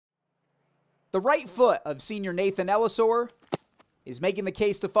The right foot of senior Nathan Ellisor is making the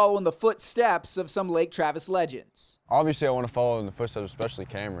case to follow in the footsteps of some Lake Travis legends. Obviously, I want to follow in the footsteps, especially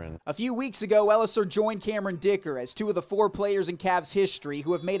Cameron. A few weeks ago, Ellisor joined Cameron Dicker as two of the 4 players in Cavs history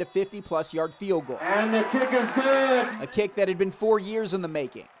who have made a 50-plus yard field goal. And the kick is good. A kick that had been 4 years in the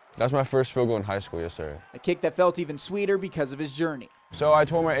making. That's my first field goal in high school, yes, sir. A kick that felt even sweeter because of his journey. So I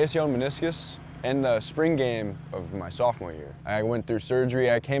tore my ACL and meniscus in the spring game of my sophomore year. I went through surgery.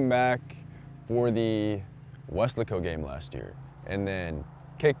 I came back for the Weslaco game last year, and then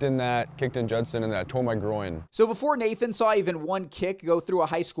kicked in Judson, and then I tore my groin. So before Nathan saw even one kick go through a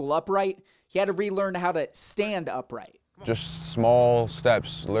high school upright, he had to relearn how to stand upright. Just small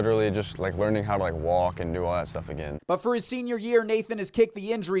steps, literally just like learning how to like walk and do all that stuff again. But for his senior year, Nathan has kicked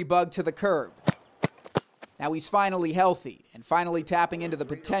the injury bug to the curb. Now he's finally healthy and finally tapping into the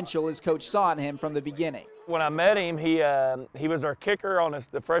potential his coach saw in him from the beginning. When I met him, he was our kicker on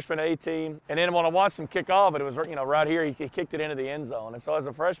the freshman A team, and then when I watched him kick off, it was right here. He kicked it into the end zone, and so as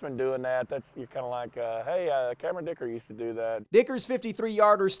a freshman doing that, you're kind of like, hey, Cameron Dicker used to do that. Dicker's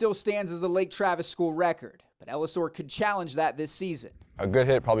 53-yarder still stands as the Lake Travis school record, but Ellisor could challenge that this season. A good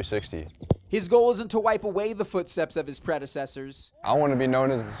hit, probably 60. His goal isn't to wipe away the footsteps of his predecessors. I want to be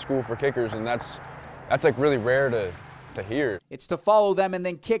known as the school for kickers, and that's like really rare to hear. It's to follow them and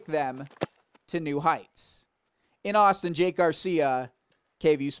then kick them to new heights. In Austin, Jake Garcia,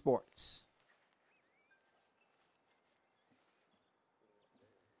 KVUE Sports.